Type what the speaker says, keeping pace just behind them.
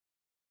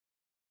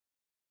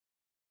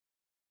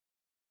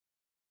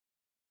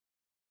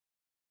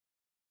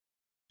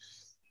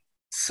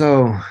So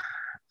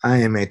I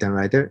am Eitan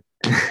Reiter.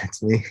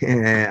 It's me.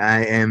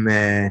 I am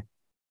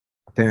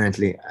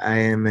apparently I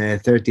am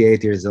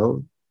 38 years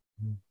old.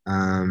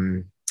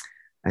 Um,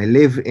 I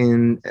live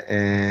in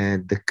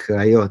the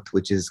Krayot,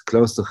 which is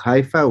close to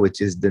Haifa,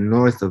 which is the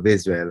north of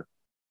Israel.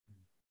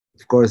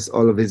 Of course,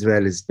 all of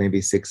Israel is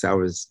maybe 6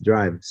 hours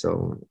drive,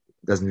 so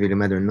it doesn't really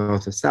matter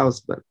north or south.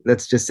 But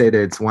let's just say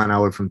that it's 1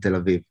 hour from Tel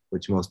Aviv,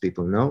 which most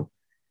people know.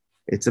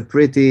 It's a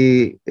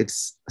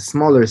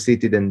smaller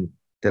city than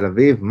Tel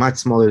Aviv, much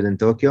smaller than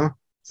Tokyo.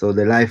 So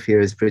the life here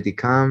is pretty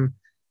calm.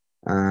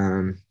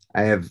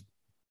 I have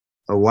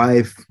a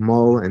wife,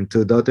 Mo, and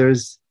 2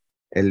 daughters,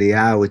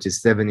 Elia, which is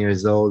 7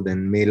 years old,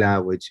 and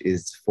Mila, which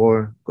is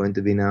 4, going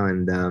to be now.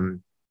 And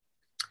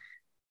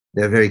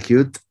they're very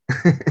cute.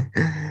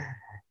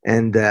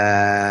 And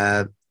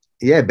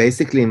yeah,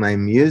 basically my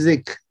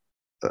music,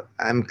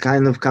 I'm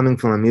kind of coming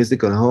from a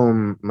musical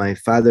home. My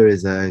father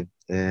is a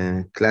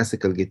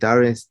classical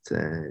guitarist,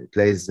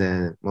 plays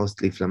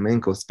mostly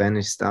flamenco,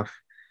 Spanish stuff.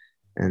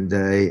 And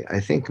I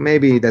think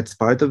maybe that's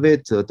part of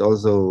it. But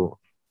also,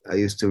 I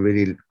used to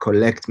really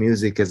collect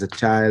music as a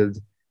child.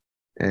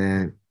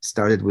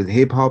 Started with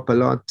hip hop a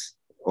lot,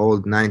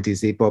 old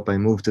 90s hip hop. I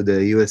moved to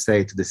the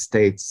USA, to the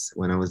States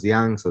when I was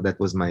young. So that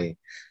was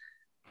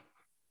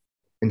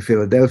in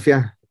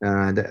Philadelphia.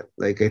 I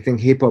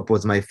think hip hop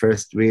was my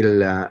first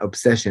real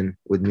obsession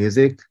with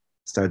music.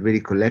 Started really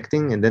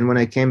collecting. And then when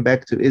I came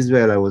back to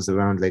Israel, I was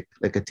around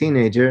like a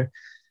teenager.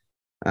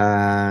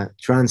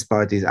 Trance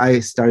parties. I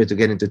started to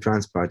get into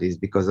trance parties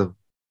because of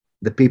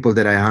the people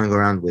that I hung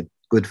around with,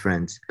 good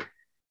friends.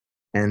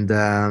 And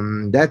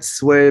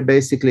that's where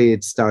basically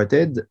it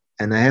started.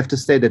 And I have to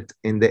say that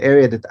in the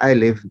area that I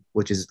live,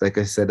 which is, like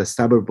I said, a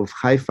suburb of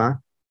Haifa,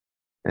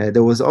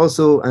 there was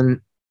also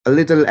a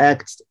little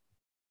act,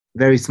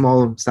 very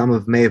small,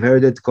 some may have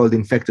heard it, called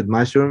Infected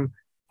Mushroom,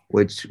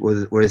 which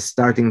were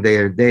starting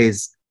their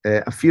days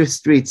a few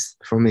streets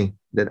from me.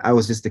 That I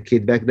was just a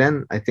kid back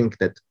then. I think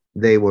that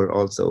they were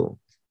also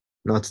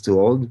not too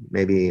old.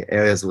 Maybe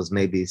Areas was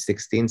maybe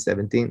 16,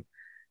 17.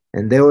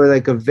 And they were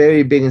like a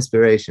very big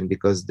inspiration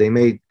because they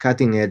made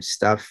cutting edge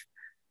stuff.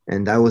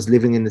 And I was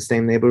living in the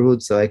same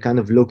neighborhood. So I kind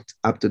of looked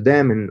up to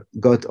them and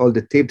got all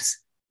the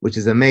tips, which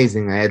is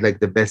amazing. I had like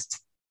the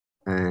best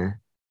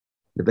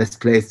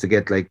place to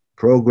get like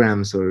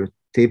programs or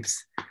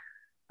tips.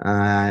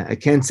 I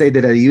can't say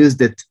that I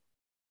used it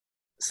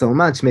so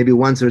much, maybe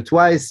once or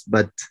twice,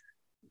 but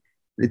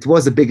it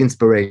was a big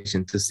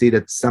inspiration to see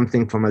that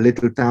something from a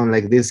little town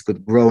like this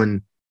could grow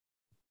and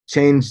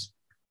change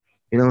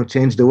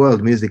the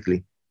world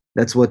musically.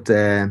 That's what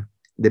the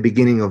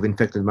beginning of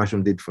Infected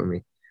Mushroom did for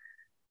me.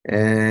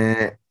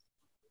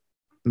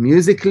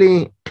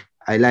 Musically,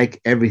 I like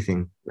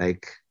everything,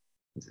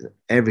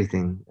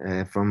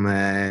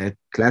 from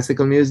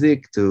classical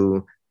music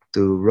to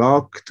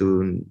rock,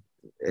 to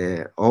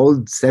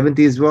old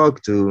 70s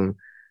rock, to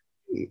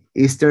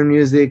Eastern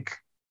music.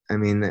 I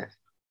mean,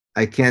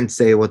 I can't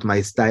say what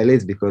my style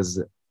is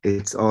because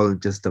it's all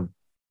just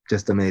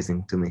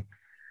amazing to me.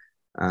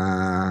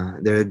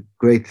 There are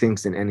great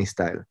things in any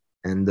style.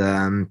 And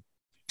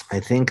I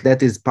think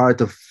that is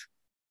part of,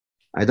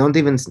 I don't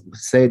even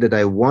say that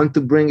I want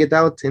to bring it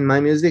out in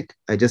my music.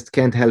 I just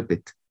can't help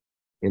it.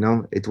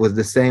 It was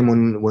the same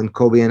when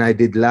Kobe and I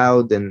did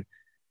Loud. And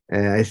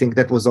I think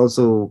that was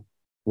also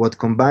what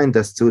combined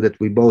us too, that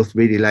we both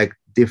really like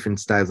different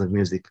styles of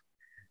music.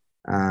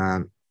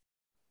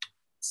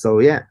 So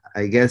yeah,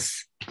 I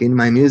guess in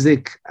my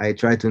music, I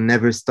try to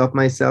never stop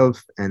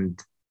myself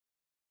and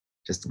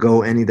just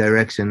go any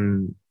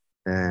direction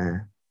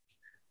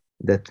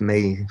that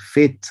may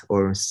fit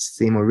or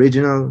seem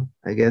original,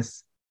 I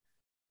guess.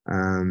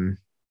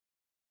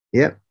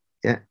 Yeah.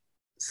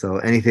 So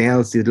anything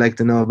else you'd like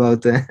to know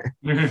about?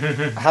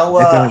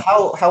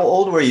 How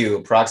old were you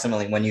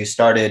approximately when you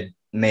started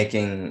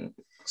making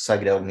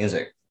psychedelic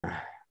music?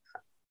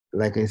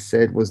 Like I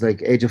said, it was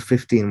like age of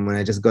 15 when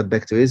I just got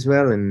back to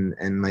Israel,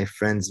 and my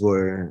friends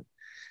were,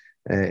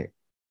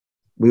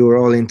 we were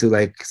all into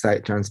like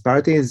trance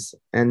parties.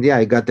 And yeah,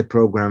 I got the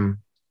program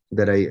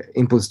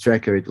Impulse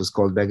Tracker, it was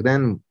called back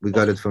then. We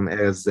got it from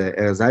Erz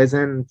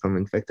Eisen, from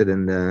Infected,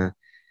 and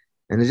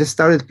I just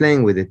started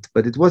playing with it,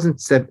 but it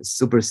wasn't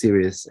super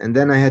serious. And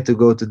then I had to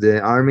go to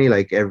the army,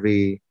 like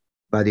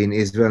everybody in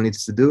Israel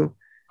needs to do.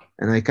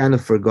 And I kind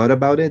of forgot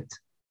about it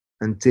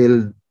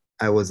until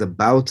I was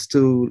about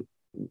to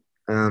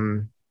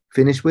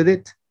finish with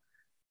it.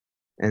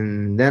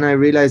 And then I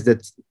realized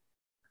that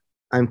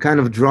I'm kind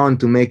of drawn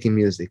to making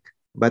music,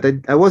 but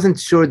I wasn't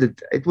sure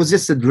that it was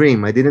just a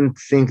dream. I didn't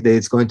think that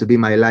it's going to be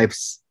my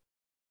life's,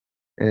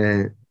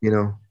 I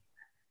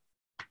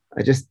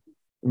just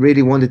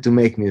really wanted to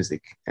make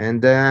music.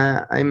 And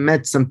I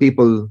met some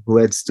people who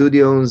had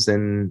studios,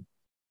 and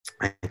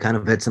I kind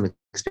of had some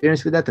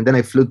experience with that. And then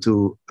I flew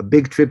to a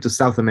big trip to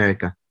South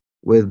America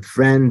with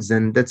friends.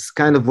 And that's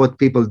kind of what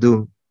people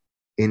do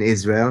in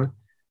Israel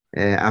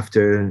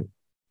after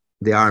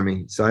the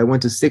army. So I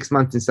went to 6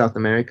 months in South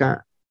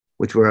America,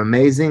 which were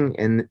amazing.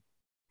 And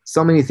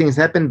so many things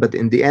happened. But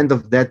in the end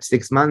of that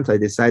 6 months, I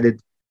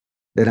decided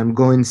that I'm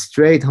going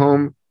straight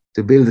home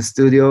to build a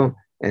studio.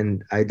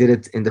 And I did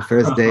it in the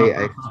first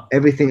day.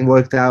 Everything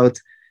worked out.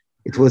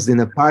 It was in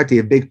a party,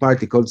 a big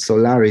party called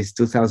Solaris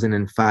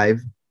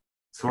 2005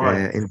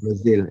 in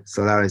Brazil.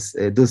 Solaris,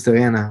 Dulce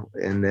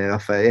and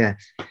Rafael. Yeah,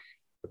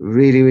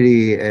 really,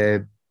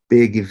 really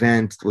big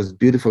event. It was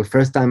beautiful.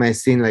 First time I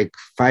seen like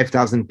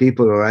 5,000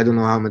 people, or I don't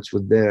know how much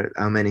was there,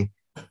 how many,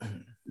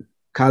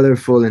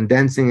 colorful and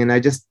dancing. And I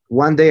just,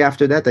 one day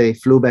after that, I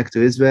flew back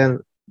to Israel,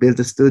 built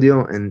a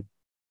studio, and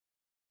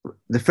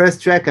the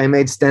first track I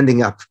made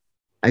standing up.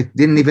 I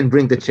didn't even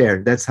bring the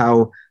chair. That's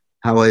how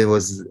I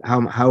was,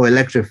 how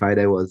electrified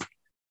I was.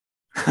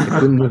 I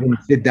couldn't even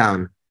sit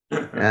down.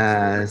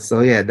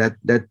 So yeah,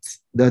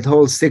 that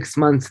whole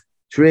 6-month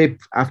trip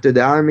after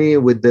the army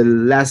with the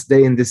last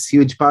day in this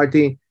huge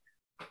party,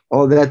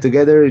 all that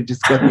together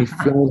just got me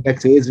flown back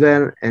to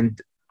Israel,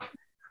 and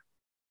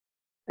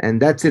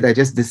that's it. I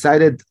just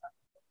decided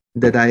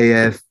that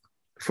I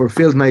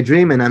fulfilled my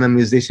dream, and I'm a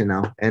musician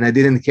now. And I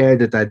didn't care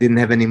that I didn't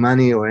have any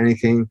money or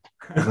anything,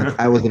 but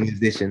I was a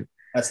musician.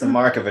 That's the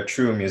mark of a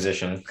true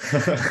musician.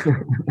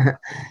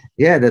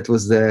 Yeah, that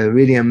was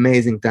really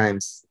amazing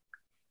times.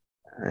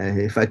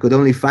 If I could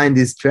only find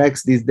these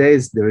tracks these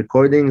days, the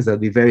recordings, I'll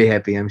be very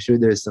happy. I'm sure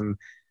there's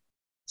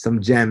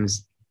some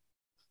gems.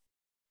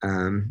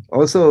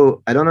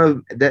 Also, I don't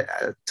know,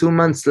 that 2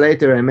 months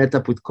later, I met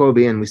up with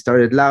Kobe and we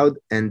started Loud,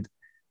 and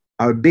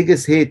our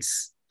biggest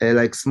hits,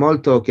 like Small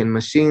Talk and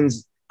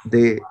Machines,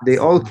 they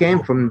all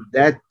came from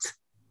that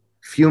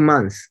few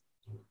months.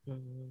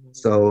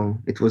 So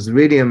it was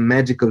really a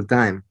magical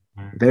time,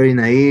 very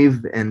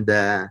naive and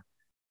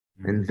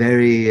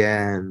very,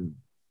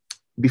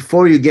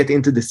 before you get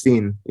into the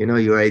scene, you know,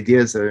 your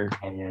ideas are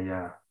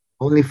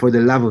only for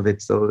the love of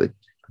it. So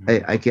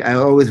I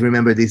always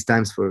remember these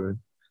times for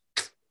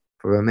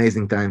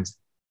amazing times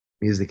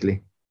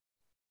musically.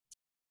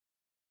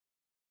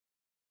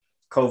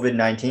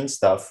 COVID-19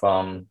 stuff,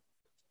 I'm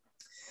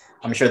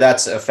sure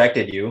that's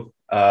affected you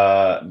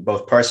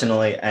both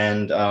personally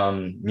and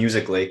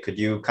musically. Could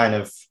you kind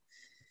of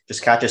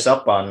just catch us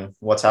up on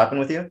what's happened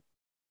with you?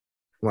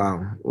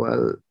 Wow.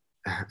 Well,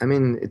 I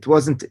mean, it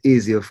wasn't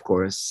easy, of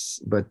course,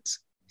 but,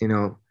 you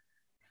know,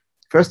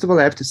 first of all,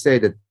 I have to say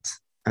that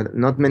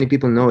not many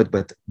people know it,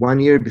 but 1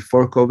 year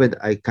before COVID,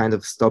 I kind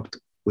of stopped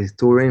with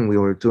touring. We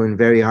were touring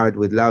very hard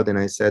with Loud, and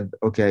I said,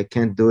 okay, I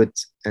can't do it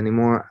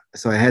anymore.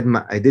 So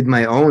I did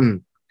my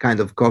own kind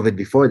of COVID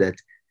before that.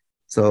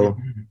 So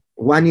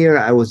 1 year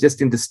I was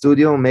just in the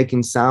studio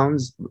making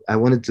sounds. I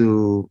wanted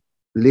to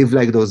live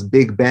like those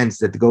big bands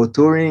that go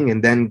touring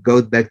and then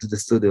go back to the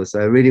studio.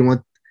 So I really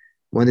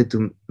wanted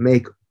to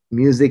make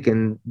music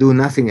and do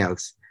nothing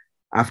else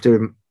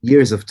after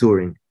years of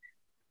touring.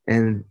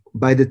 And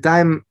by the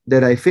time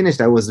that I finished,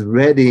 I was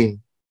ready.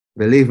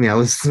 Believe me, I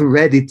was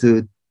ready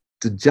to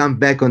jump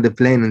back on the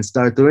plane and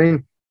start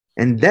touring.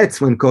 And that's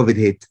when COVID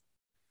hit.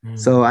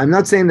 So I'm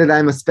not saying that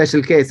I'm a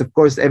special case. Of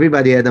course,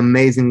 everybody had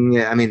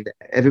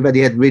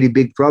everybody had really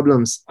big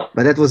problems,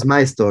 but that was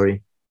my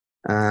story.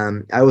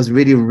 I was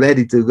really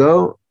ready to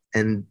go.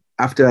 And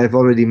after I've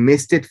already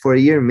missed it for a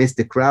year, missed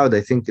the crowd,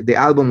 I think the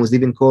album was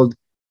even called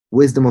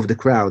Wisdom of the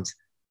Crowds.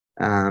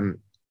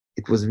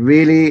 It was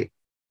really,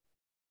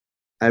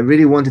 I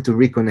really wanted to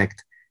reconnect.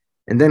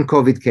 And then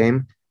COVID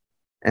came,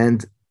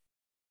 and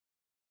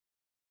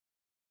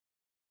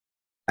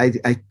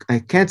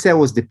I can't say I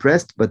was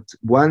depressed, but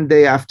one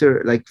day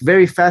after, like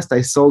very fast,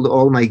 I sold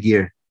all my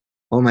gear,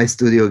 all my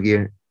studio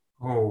gear.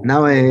 Oh.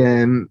 Now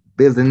I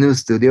built a new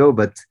studio,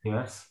 but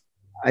yes,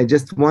 I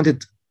just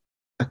wanted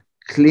a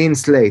clean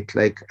slate.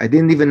 Like I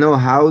didn't even know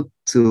how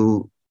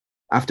to,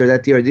 after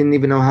that year, I didn't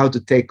even know how to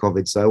take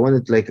COVID. So I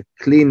wanted like a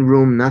clean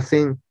room,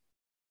 nothing,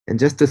 and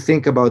just to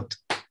think about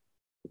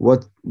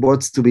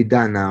what's to be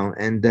done now.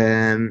 And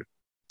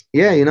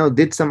yeah, you know,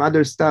 did some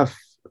other stuff,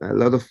 a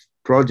lot of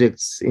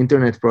projects,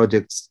 internet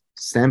projects,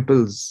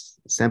 sample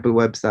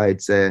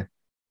websites, a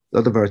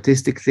lot of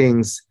artistic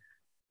things,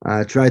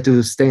 try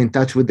to stay in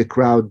touch with the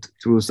crowd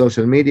through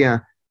social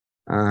media,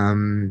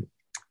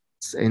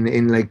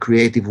 in like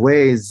creative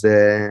ways.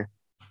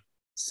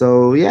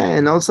 So yeah,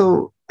 and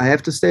also I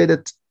have to say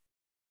that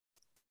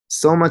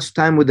so much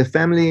time with the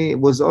family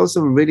was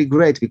also really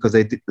great, because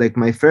I did, like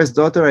my first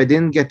daughter, I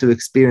didn't get to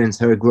experience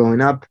her growing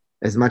up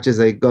as much as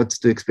I got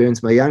to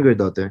experience my younger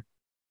daughter.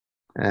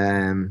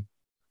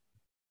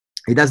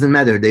 It doesn't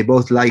matter. They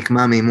both like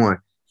mommy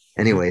more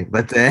anyway,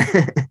 but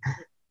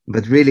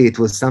really it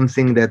was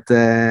something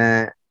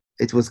that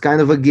it was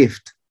kind of a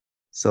gift.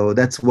 So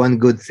that's one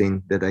good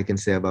thing that I can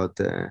say about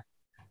the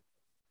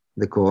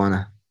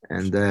corona.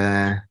 And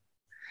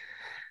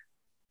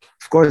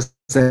of course,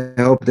 I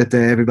hope that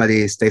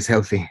everybody stays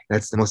healthy.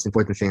 That's the most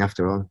important thing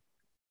after all.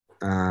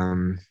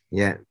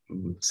 Yeah,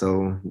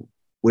 so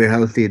we're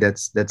healthy.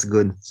 That's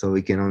good. So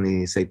we can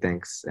only say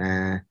thanks.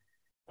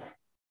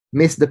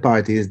 Missed the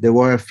parties. There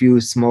were a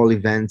few small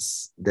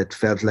events that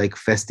felt like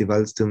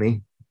festivals to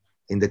me.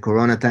 In the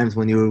corona times,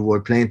 when you were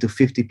playing to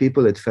 50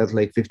 people, it felt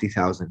like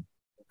 50,000,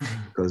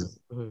 because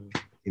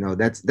you know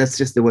that's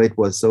just the way it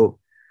was. So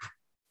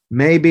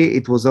maybe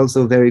it was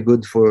also very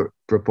good for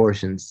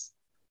proportions.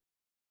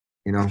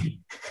 You know,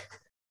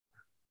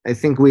 I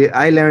think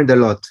I learned a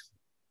lot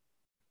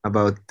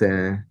about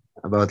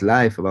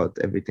life, about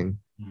everything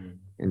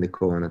in the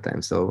Corona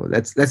time. So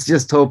let's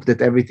just hope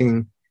that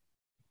everything,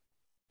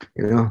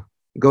 you know,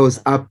 goes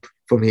up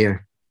from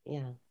here.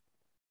 Yeah.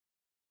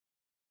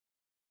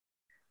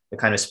 The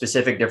kind of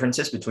specific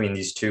differences between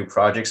these two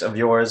projects of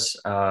yours?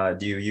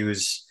 Do you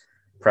use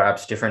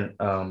perhaps different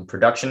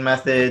production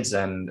methods?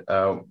 And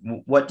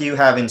what do you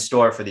have in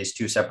store for these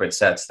two separate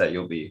sets that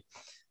you'll be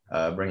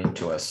bringing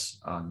to us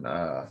on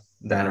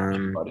that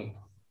body?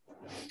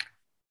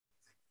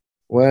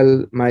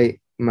 Well,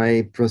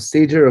 my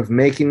procedure of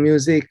making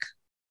music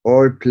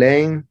or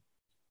playing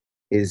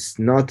is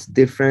not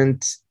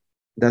different.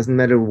 Doesn't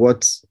matter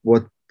what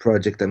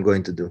project I'm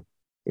going to do.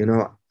 You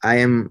know, I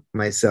am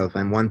myself.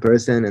 I'm one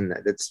person, and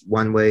that's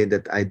one way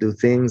that I do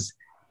things.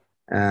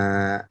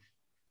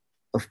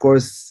 Of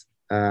course,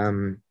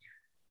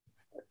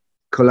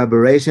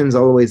 collaborations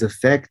always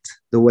affect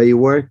the way you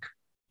work.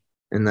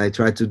 And I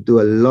try to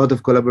do a lot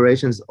of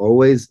collaborations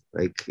always.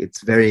 Like,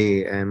 it's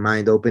very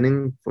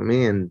mind-opening for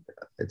me. And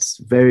it's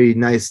very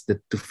nice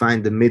to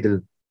find the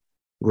middle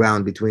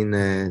ground between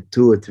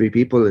 2 or 3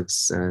 people.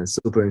 It's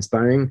super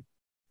inspiring.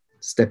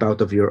 Step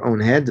out of your own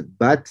head.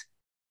 But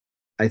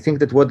I think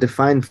that what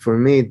defined for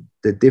me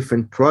the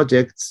different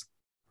projects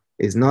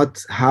is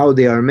not how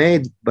they are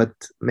made, but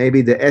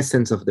maybe the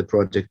essence of the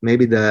project,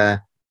 maybe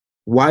the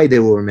why they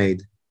were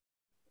made.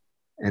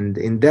 And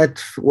in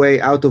that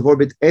way, Out of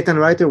Orbit, Eitan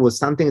Reiter was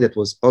something that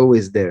was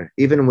always there,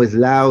 even with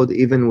Loud,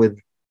 even with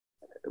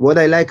what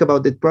I like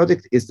about that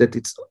project is that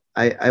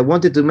I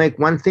wanted to make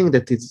one thing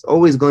that is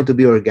always going to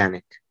be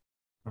organic.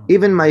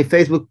 Even my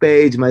Facebook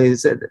page,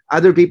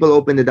 other people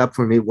opened it up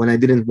for me when I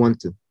didn't want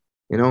to,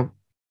 you know.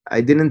 I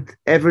didn't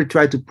ever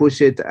try to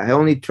push it. I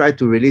only tried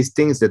to release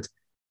things that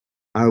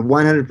are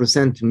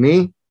 100%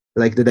 me,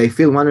 like that I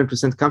feel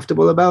 100%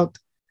 comfortable about.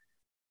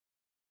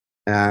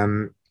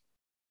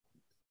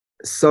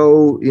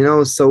 So, you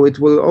know, so it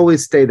will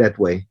always stay that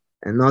way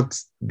and not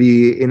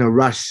be in a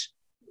rush,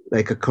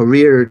 like a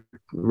career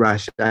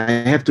rush. I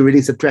have to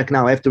release a track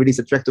now. I have to release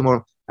a track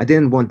tomorrow. I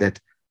didn't want that.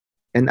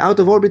 And Out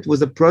of Orbit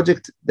was a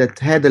project that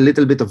had a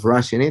little bit of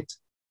rush in it,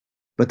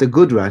 but a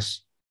good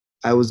rush.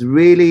 I was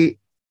really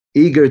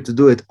eager to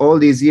do it all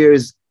these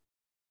years.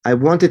 I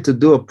wanted to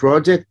do a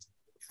project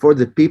for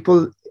the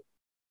people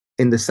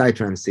in the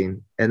psytrance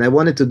scene. And I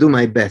wanted to do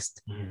my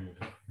best,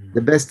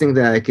 the best thing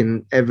that I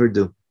can ever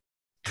do.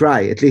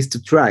 At least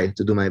to try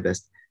to do my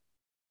best.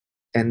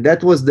 And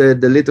that was the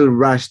little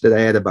rush that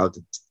I had about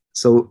it.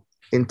 So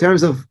in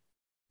terms of,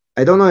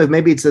 I don't know if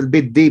maybe it's a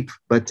bit deep,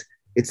 but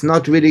it's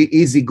not really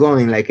easy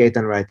going like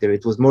Eitan Reiter.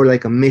 It was more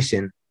like a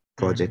mission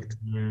project.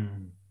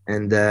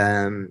 And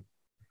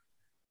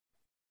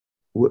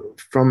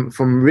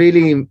from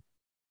really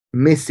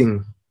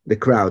missing the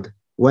crowd,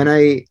 when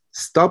I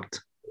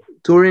stopped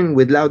touring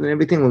with Loud and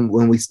everything,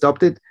 when we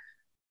stopped it,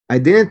 I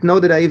didn't know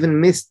that I even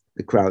missed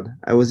the crowd.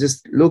 I was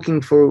just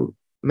looking for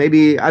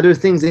maybe other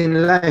things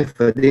in life.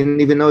 I didn't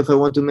even know if I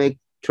want to make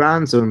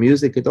trance or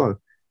music at all.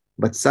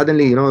 But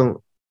suddenly, you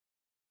know,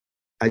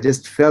 I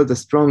just felt a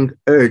strong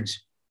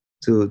urge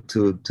to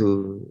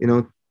you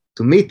know,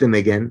 to meet them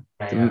again.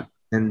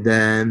 And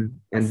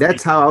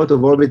that's how Out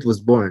of Orbit was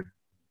born.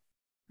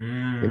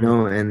 You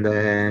know,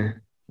 and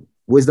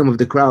Wisdom of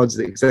the Crowds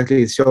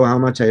exactly show how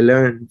much I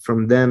learned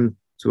from them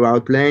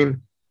throughout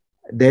playing.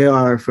 They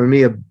are, for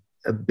me,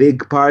 a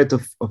big part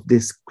of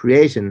this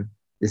creation,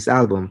 this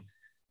album.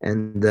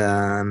 And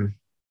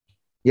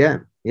yeah,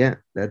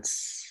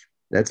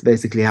 that's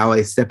basically how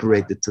I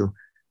separate the two.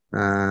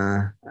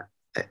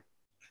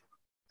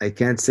 I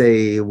can't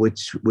say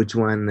which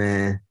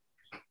one.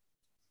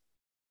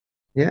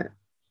 Yeah,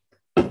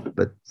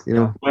 but you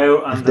know,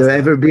 if there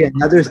ever be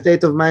another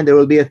State of Mind, there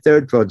will be a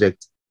third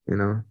project. You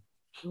know.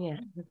 Yeah.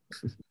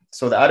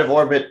 So the Out of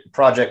Orbit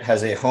project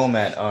has a home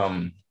at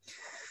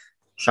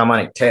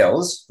Shamanic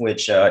Tales,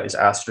 which is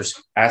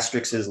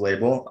ASTRIX's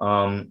label.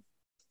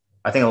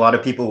 I think a lot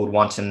of people would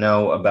want to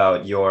know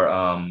about your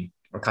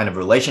kind of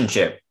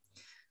relationship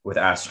with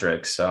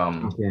ASTRIX.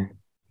 Okay.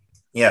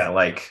 Yeah,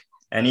 like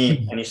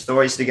any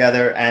stories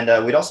together,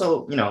 and we'd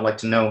also, you know, like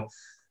to know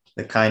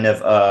the kind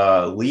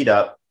of lead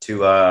up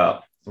to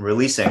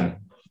releasing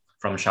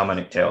from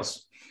Shamanic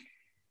Tales.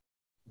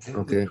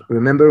 Okay.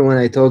 Remember when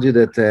I told you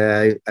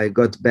that I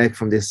got back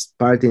from this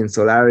party in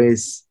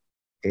Solaris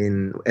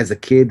as a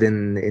kid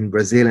in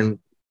Brazil and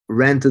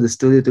ran to the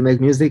studio to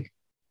make music?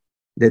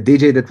 The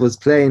DJ that was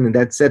playing in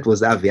that set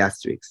was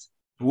ageHa.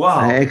 Wow.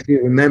 I actually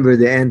remember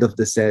the end of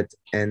the set,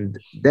 and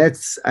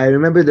I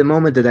remember the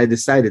moment that I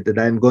decided that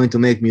I'm going to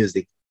make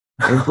music.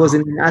 And it was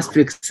in an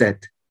ASTRIX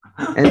set.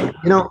 And,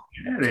 you know,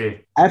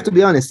 I have to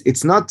be honest,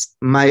 it's not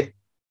when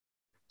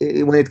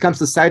it comes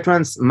to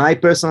psytrance, my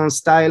personal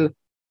style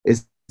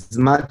is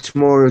much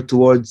more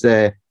towards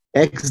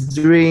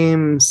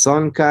X-Dream,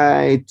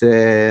 Sonkite,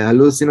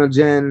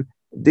 Hallucinogen.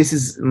 This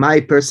is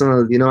my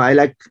personal, you know, I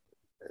like,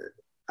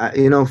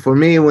 you know, for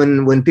me,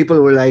 when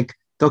people were like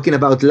talking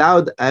about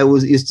loud, I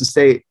was used to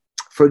say,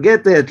 forget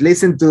that,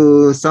 listen to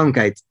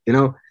Songkite. You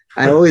know,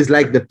 I always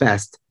liked the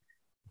past.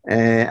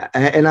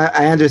 And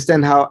I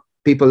understand how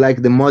people like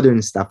the modern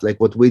stuff, like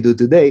what we do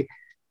today.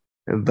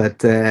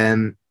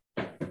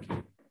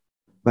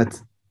 But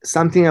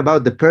something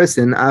about the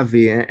person,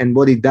 Avi, and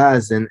what he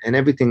does and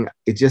everything,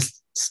 it just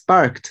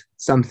sparked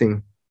something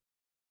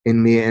in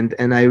me.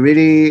 And I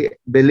really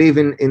believe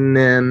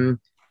in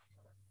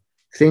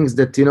things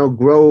that, you know,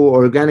 grow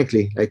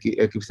organically, like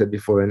you said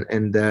before,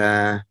 and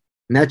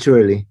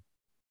naturally.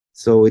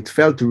 So it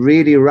felt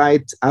really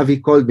right. Avi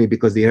called me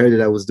because he heard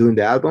that I was doing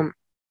the album.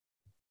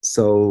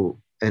 So,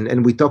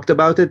 and we talked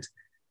about it,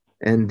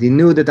 and he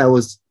knew that I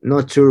was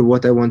not sure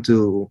where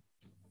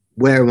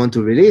I want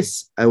to release.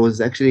 I was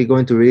actually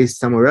going to release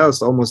somewhere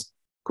else, almost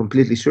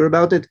completely sure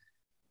about it.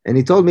 And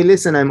he told me,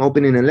 listen, I'm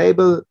opening a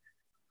label.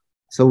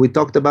 So we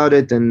talked about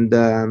it, and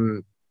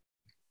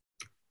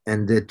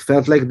it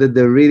felt like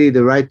the really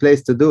the right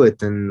place to do it.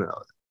 And,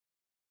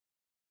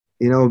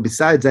 you know,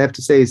 besides, I have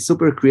to say, he's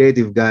super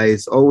creative guy.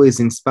 He's always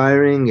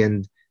inspiring.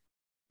 And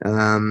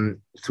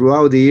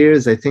throughout the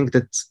years, I think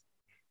that,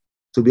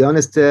 to be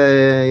honest,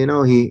 you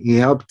know, he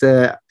helped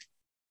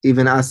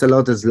even us a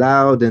lot as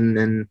Loud,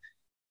 and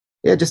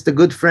yeah, just a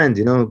good friend,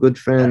 you know, a good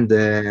friend.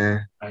 I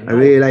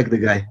really like the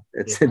guy.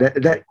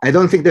 That I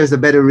don't think there's a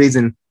better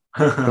reason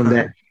from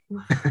that.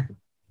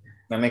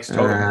 That makes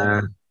total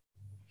sense.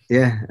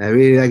 Yeah, I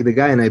really like the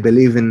guy, and I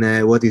believe in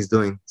what he's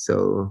doing.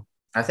 So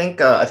I think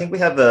we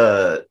have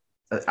a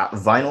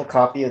vinyl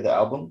copy of the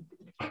album.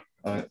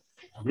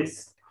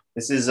 This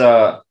is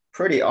a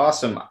pretty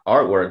awesome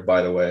artwork,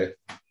 by the way.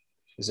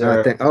 Is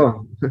there?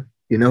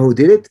 You know who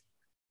did it?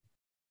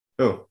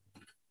 Who?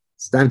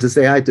 It's time to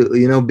say hi to,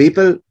 you know,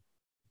 Beeple.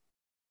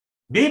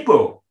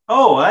 Beeple.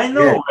 Oh, I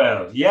know. Yeah.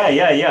 Well,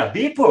 yeah.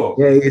 Beeple.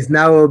 Yeah, he's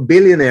now a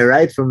billionaire,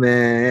 right, from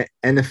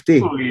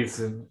NFT. Beeple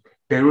is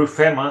Peru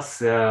famous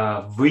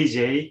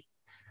VJ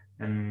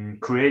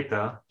and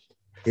creator.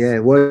 Yeah,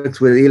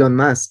 works with Elon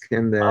Musk,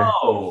 and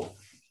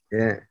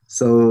yeah,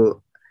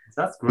 so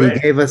that's great. He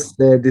gave us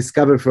the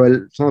Discover for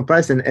a small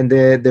price, and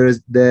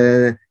there's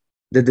the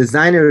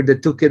designer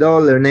that took it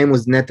all. Her name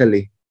was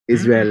Natalie,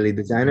 Israeli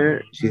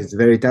designer. She's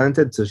very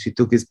talented, so she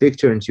took his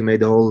picture and she made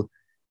the whole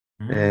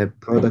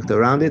product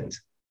around it.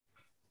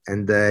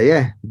 And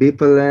yeah,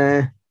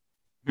 Beeple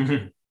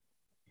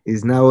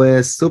is now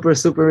a super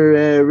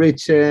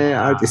rich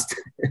artist.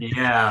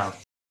 Yeah.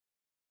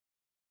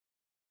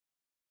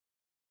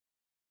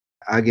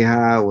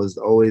 ageHa was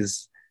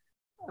always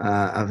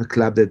a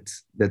club that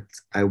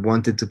I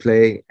wanted to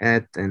play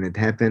at, and it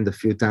happened a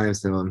few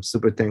times, so I'm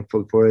super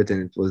thankful for it,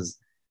 and it was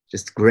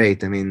just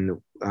great. I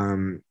mean,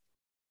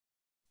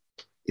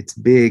 it's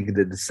big,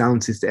 the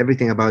sound system,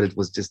 everything about it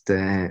was just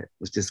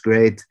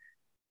great.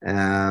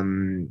 Yeah,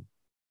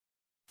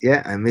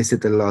 I miss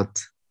it a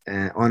lot.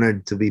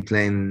 Honored to be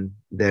playing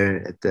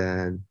there at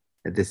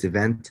this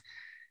event,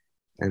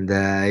 and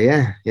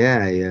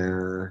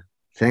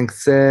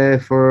thanks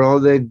for all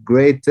the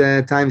great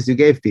times you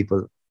gave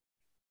people,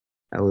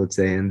 I would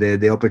say, and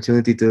the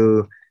opportunity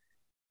to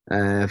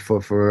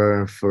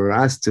for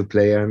us to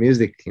play our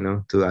music, you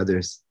know, to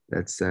others.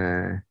 That's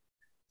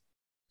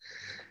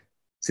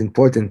it's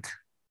important.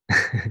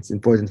 It's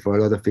important for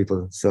a lot of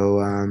people.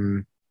 So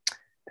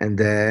and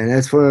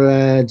as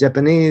for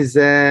Japanese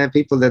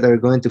people that are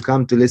going to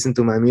come to listen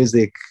to my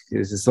music,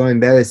 this is so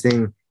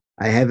embarrassing.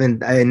 I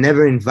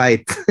never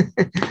invite.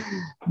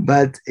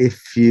 But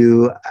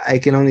I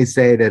can only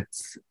say that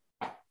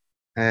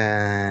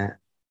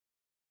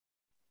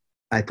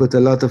I put a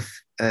lot of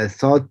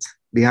thought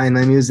behind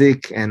my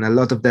music, and a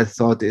lot of that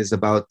thought is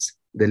about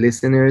the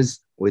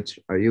listeners, which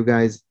are you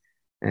guys.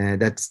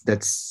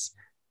 That's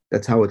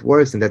how it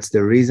works, and that's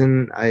the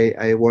reason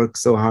I work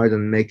so hard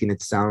on making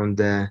it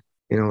sound.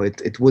 You know,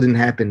 it wouldn't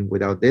happen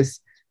without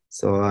this.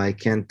 So I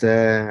can't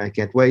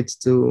wait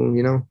to,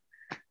 you know,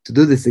 to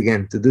do this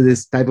again, to do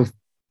this type of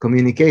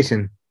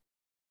communication,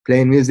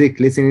 playing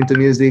music, listening to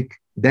music,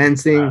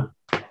 dancing.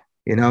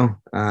 You know,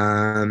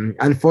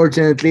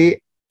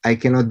 unfortunately, I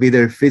cannot be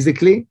there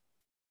physically,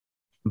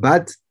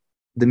 but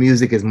the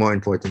music is more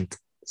important.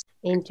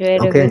 In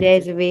 12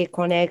 days, we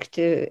connect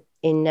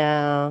in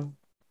a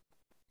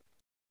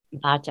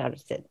virtual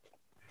set.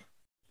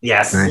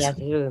 Yes. Nice. Yes,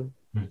 room.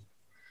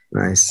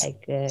 Nice.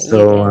 Like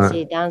So, you can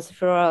see dance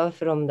floor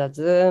from the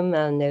Zoom,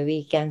 and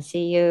we can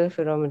see you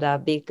from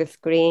the big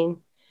screen.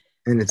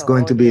 And it's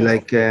going to be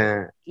like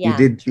try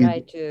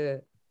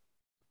to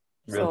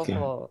Really?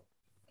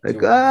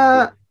 like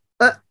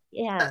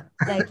yeah,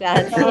 like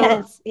that.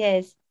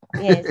 yes.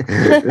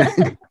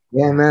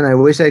 Yeah, man, I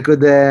wish I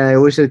could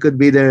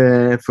be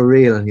there for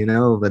real, you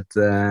know, but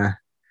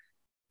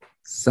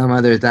some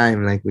other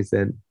time, like we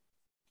said.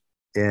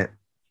 Yeah.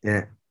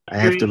 I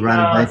have to run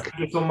back. Thank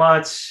you so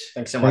much.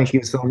 Thanks so much. Thank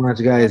you so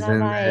much, guys.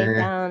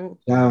 Bye-bye,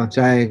 Ciao,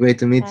 Chai. Great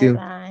to meet you.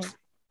 Bye-bye.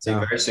 See you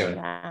very soon.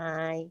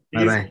 Bye.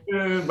 Bye-bye.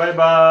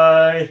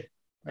 Bye-bye.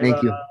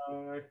 Thank you.